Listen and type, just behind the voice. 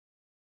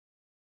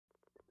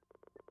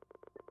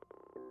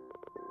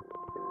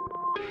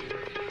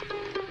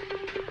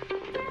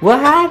Well,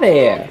 hi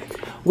there.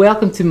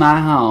 Welcome to my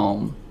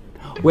home.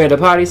 Where the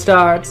party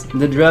starts,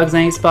 the drugs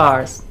ain't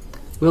sparse.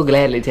 We'll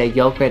gladly take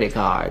your credit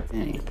card.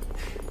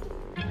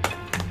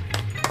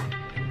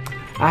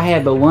 I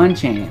had but one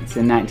chance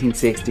in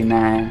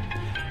 1969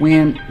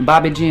 when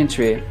Bobbie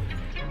Gentry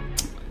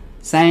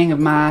sang of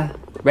my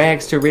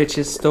rags to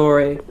riches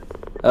story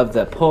of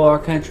the poor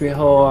country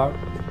whore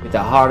with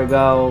a heart of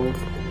gold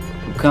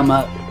who come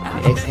up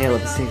and exhale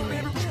of a cigarette.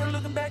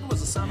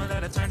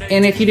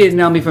 And if you didn't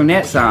know me from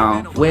that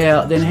song,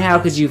 well, then how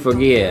could you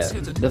forget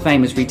the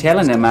famous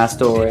retelling of my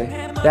story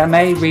that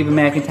made Reba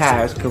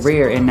McIntire's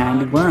career in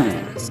 '91?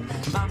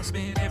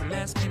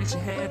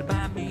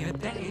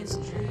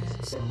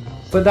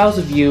 For those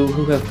of you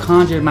who have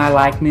conjured my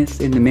likeness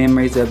in the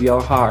memories of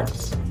your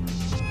hearts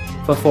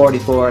for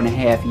 44 and a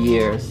half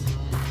years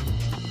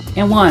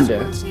and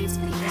wonder,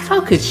 how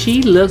could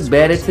she look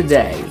better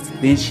today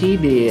than she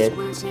did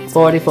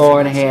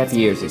 44 and a half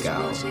years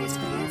ago?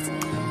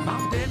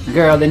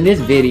 Girl, then this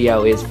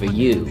video is for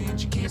you.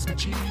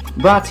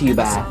 Brought to you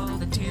by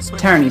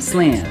Turny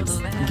Slims.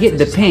 Get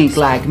the pink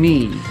like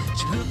me.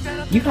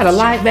 You got a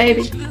light,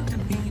 baby?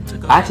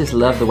 I just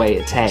love the way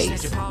it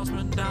tastes.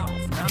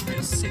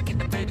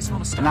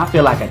 And I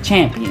feel like a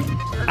champion.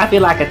 I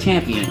feel like a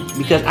champion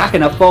because I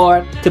can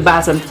afford to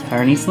buy some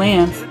Turny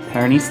Slims,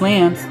 Turny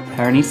Slims,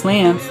 Turny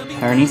Slims,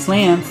 Turny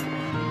Slims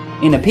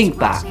in a pink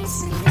box.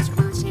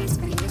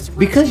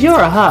 Because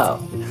you're a hoe.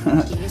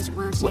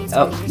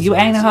 Oh, you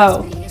ain't a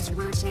hoe?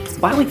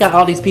 Why we got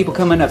all these people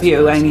coming up here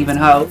who ain't even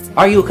hoes?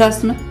 Are you a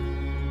customer?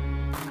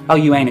 Oh,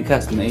 you ain't a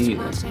customer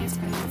either.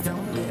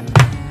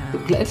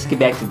 Let's get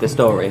back to the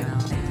story.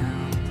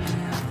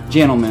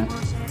 Gentlemen,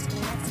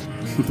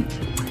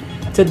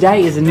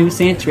 today is a new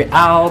century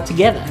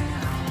altogether.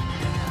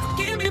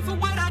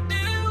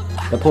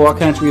 The poor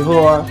country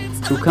whore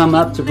who come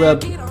up to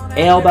rub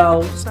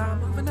elbows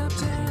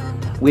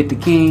with the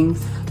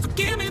kings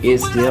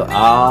is still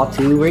all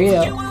too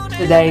real.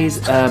 Today's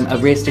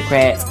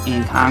aristocrats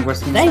and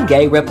congressmen, they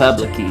gay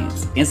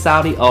Republicans in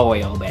Saudi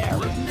oil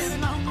barons.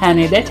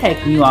 Honey, they're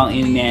taking you on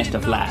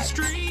international flights.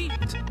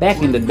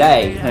 Back in the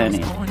day,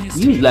 honey,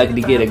 you was lucky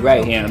to get a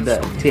Greyhound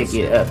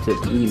ticket up to,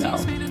 you know,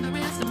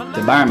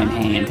 to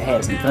Birmingham to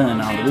have some fun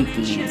on the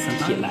weekend, some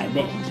shit like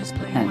that.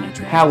 Honey.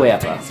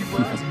 However,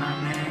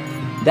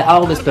 the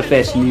oldest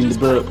profession in the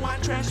book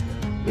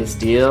is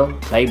still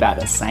played by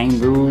the same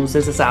rules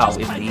as it's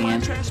always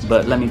been.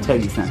 But let me tell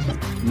you something.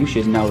 You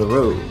should know the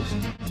rules.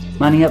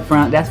 Money up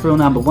front, that's rule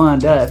number one,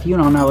 duh. If you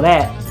don't know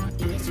that,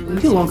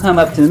 if you won't come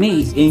up to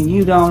me and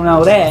you don't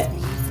know that,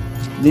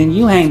 then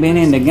you ain't been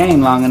in the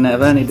game long enough,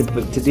 honey,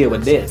 to deal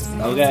with this,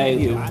 okay?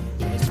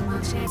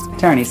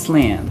 Turny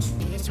Slims.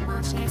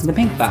 The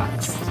pink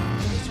box.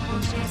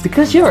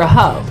 Because you're a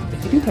hoe.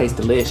 You taste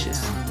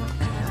delicious.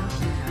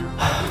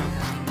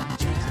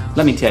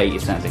 Let me tell you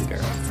something,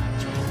 girl.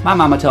 My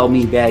mama told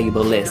me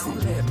valuable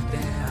lessons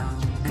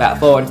about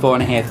 44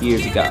 and a half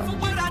years ago.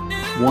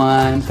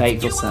 One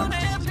fateful summer.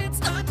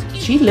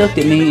 She looked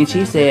at me and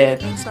she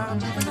said,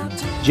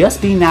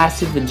 just be nice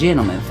to the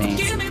gentlemen,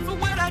 Fancy,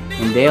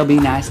 and they'll be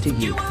nice to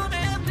you.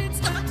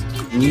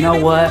 And you know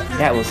what?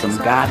 That was some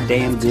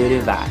goddamn good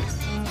advice.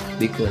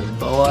 Because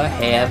boy,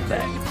 have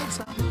they.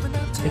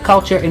 The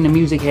culture and the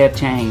music have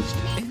changed.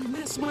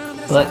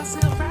 But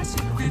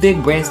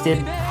big-breasted,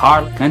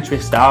 hard country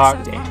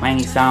stars and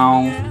twangy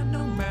songs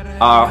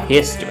are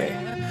history,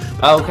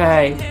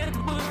 okay?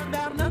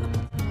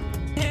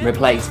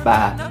 Replaced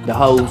by the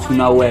hoes who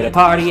know where the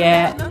party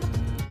at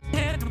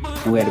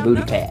and where the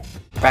booty pat.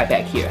 Right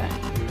back here,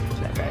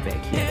 right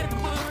back here.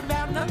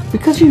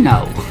 Because you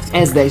know,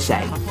 as they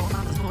say,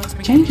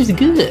 change is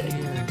good.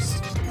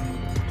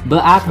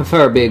 But I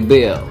prefer big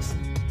bills.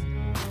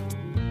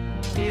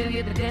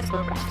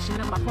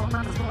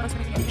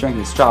 I'm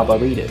drinking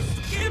strawberries.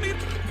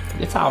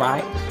 It's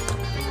alright.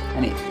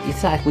 And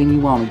it's like when you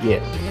want to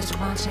get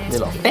a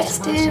little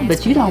festive,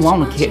 but you don't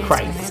want to get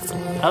crazy.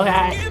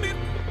 Okay?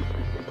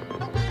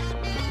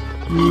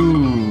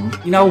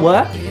 You know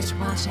what?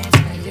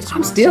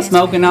 I'm still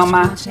smoking on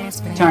my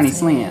Turny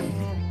Slim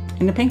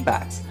in the pink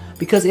box.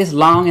 Because it's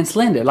long and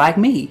slender like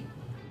me.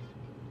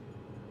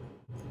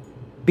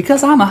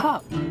 Because I'm a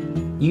hoe.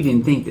 You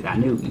didn't think that I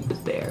knew you was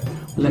there.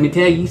 But let me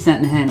tell you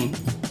something, honey.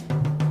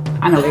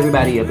 I know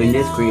everybody up in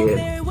this crib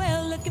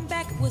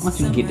wants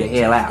you to get the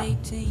hell out.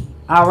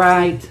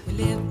 Alright?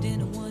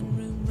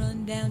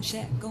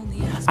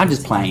 I'm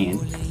just playing.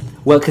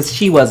 Well, because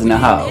she wasn't a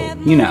hoe.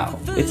 You know,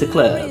 it's a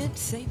club.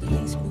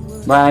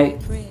 Right?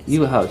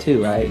 You a hoe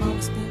too, right?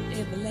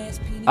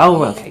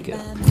 Oh, okay, good.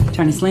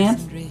 Turny Slim?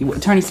 You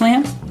Turny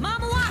Slim?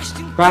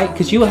 Right?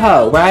 Because you a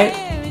hoe, right?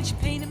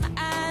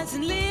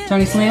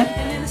 Turny Slim?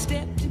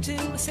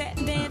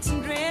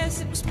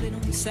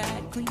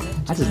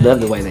 I just love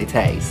the way they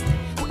taste.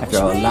 After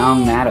a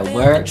long night of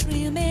work,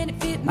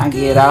 I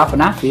get off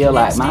and I feel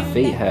like my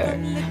feet hurt.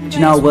 But you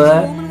know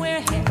what?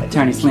 That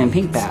Turny Slim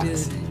pink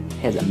box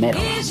has a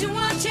medal.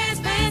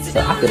 So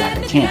I feel like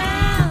a champ.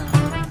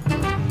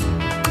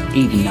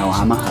 Even though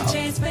I'm a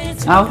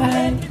hoe.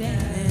 Okay?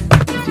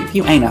 If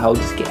you ain't a hoe,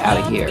 just get out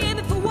of here.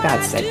 For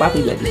God's sake, why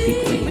we let these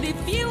people in?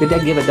 Did they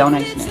give a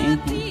donation or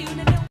anything?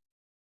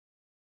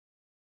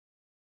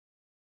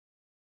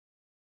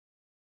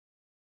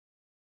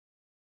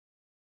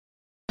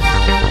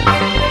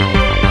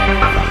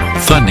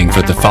 Funding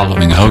for the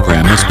following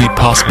program was made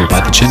possible by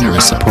the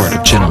generous support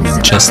of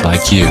gentlemen just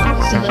like you.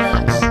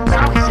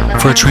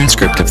 For a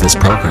transcript of this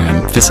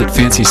program, visit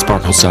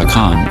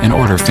FancySparkles.com and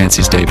order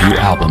Fancy's debut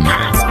album.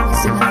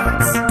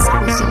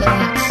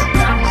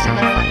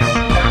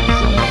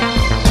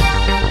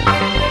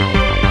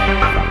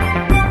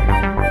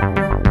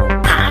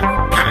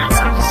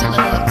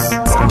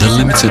 The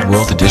limited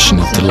world edition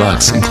of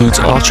Deluxe includes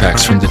all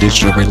tracks from the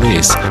digital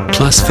release,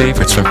 plus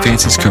favorites from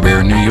Fancy's career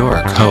in New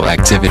York, Ho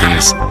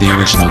Activities, the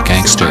original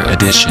Gangster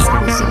edition.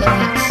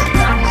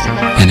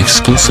 An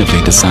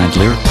exclusively designed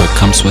lyric book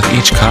comes with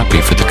each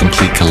copy for the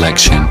complete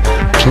collection,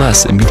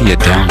 plus immediate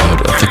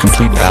download of the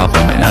complete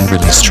album and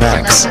unreleased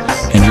tracks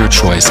in your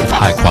choice of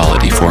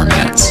high-quality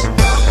formats.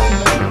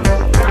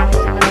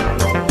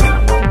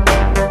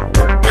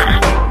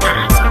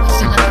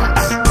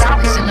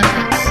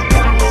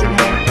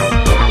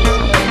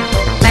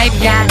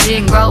 I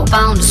didn't grow up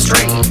on the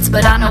streets,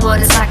 but I know what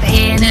it's like to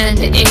have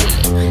nothing to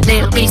eat.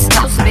 Little piece of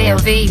toast and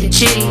Velveeta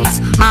cheese.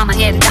 Mama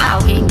had a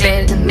dog eating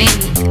better than me.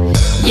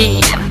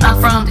 Yeah,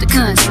 I'm from the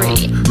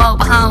country.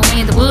 Mobile home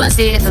in the woods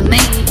there for me.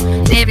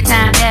 And every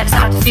time that I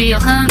start to feel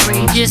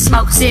hungry, just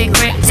smoke a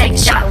cigarette and take a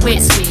shot of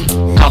whiskey.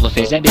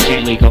 Cobbleface, that bitch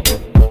ain't legal.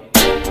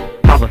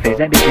 Cobbleface,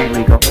 that bitch ain't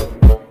legal.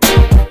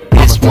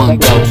 This one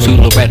goes to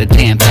Loretta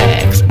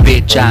Tampax.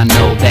 Bitch, I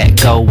know that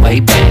go way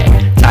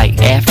back. Tight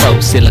afro,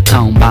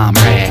 silicone bomb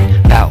rag.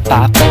 About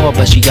 5'4",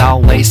 but she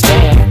always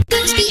sad.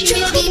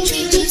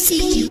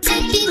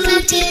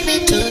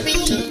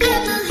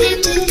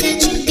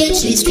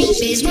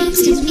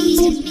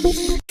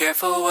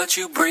 Careful what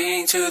you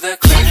bring to the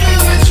club.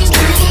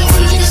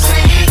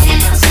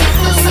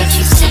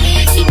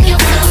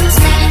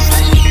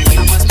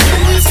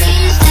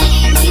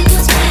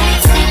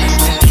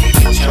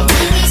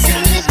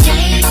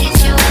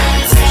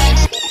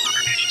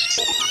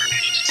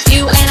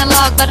 You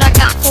analog, but I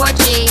got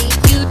 4G.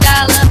 You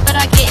dial up, but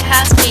I get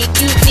high speed.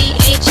 You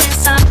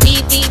VHS, I'm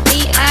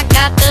DVD. I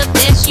got the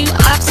best, you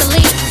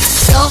obsolete.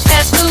 Go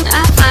fast food,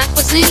 I find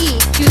cuisine.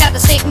 You got the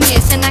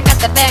sickness, and I got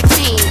the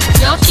vaccine.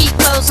 Your cheap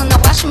clothes on the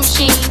washing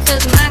machine,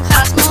 cause mine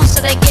cost more,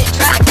 so they get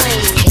dry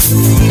clean.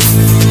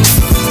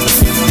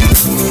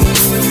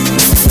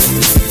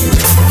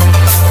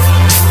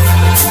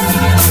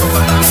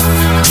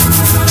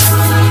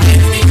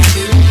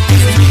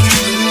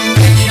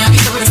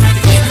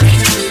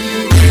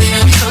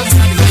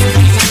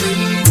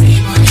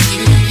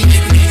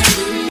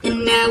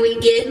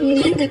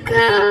 In the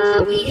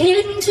car, we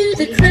heading to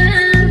the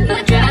club.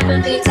 My driver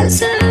leads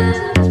us up.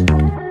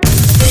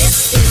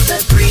 This is the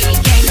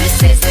pre-game.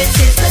 This is the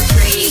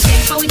pre-game.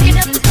 Before we hit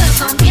up the club,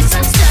 gon' get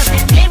some stuff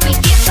and then we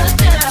get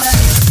fucked up.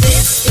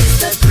 This is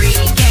the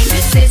pre-game.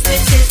 This is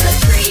the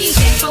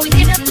pre-game. Before we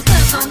hit up the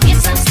club, gon' get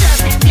some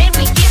stuff and then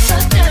we get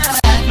fucked up.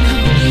 I've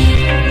known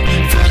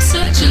you for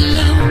such a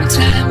long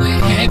time. Where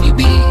have you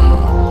been?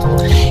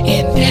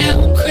 And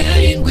now I'm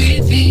crying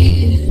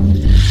within.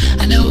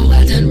 I know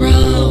I done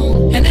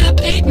wrong, and I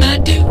paid my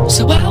dues,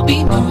 so I'll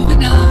be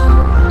moving on.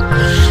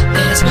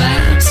 That's why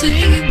I'm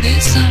singing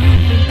this song.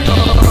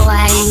 Oh,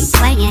 I ain't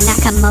playing, I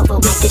come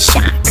over with the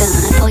shotgun.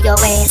 Pull your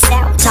ass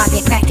out,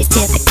 target practice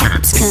till the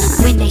cops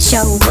come. When they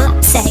show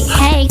up, say,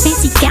 hey,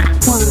 Fancy got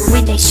one.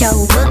 When they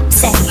show up,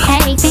 say,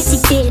 hey, Fancy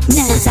did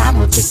none. Cause I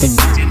will just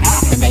deny,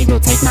 and they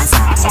will take my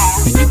side.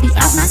 And you be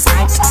out my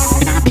sight,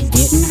 and I be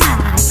getting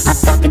high. I'm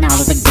fucking all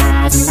of the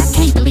guys, and I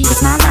can't believe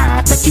it's my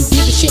life. But you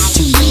give a shit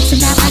to me, so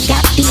now I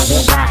got to feel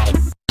it right.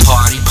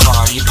 Party,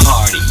 party,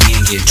 party,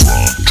 and get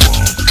drunk,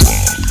 drunk,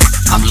 drunk.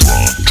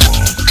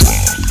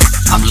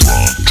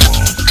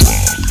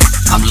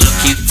 I'm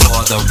looking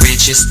for the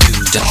richest dude.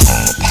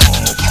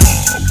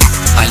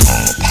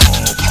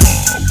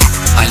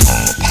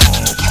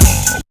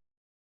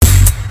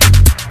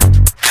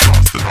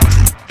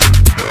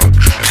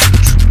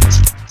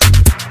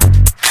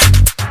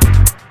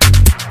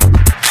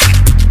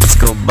 Let's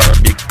go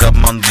Bobbie,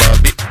 come on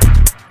Bobbie.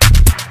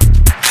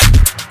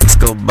 Let's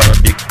go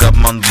Bobbie,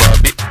 come on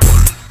Bobbie.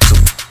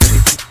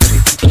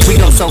 We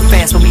go so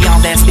fast when we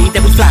on that speed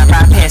that we fly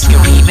right past you,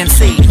 don't even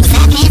see.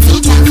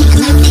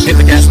 Hit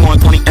the gas,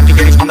 120 empty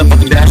days on the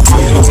fucking dash.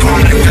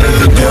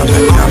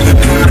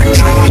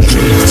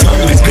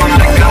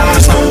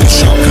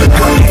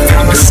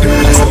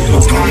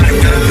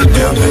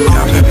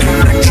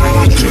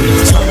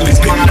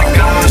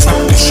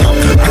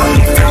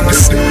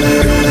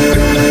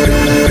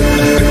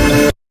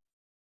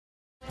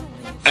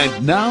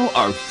 And now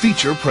our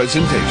feature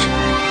presentation.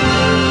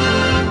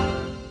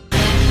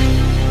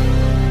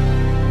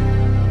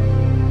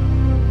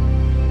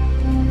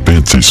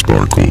 Fancy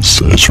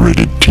Sparkles as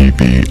rated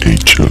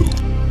TVHO.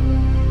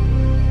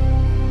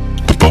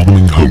 The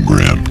following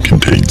program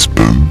contains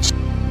booze,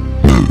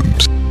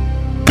 moves,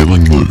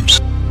 feeling loose,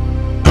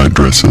 high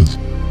dresses,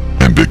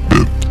 and big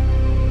boobs.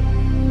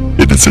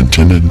 It is is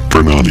intended for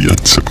an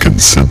audience of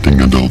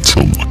consenting adults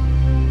only.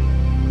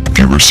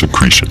 Viewer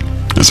secretion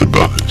is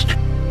advised.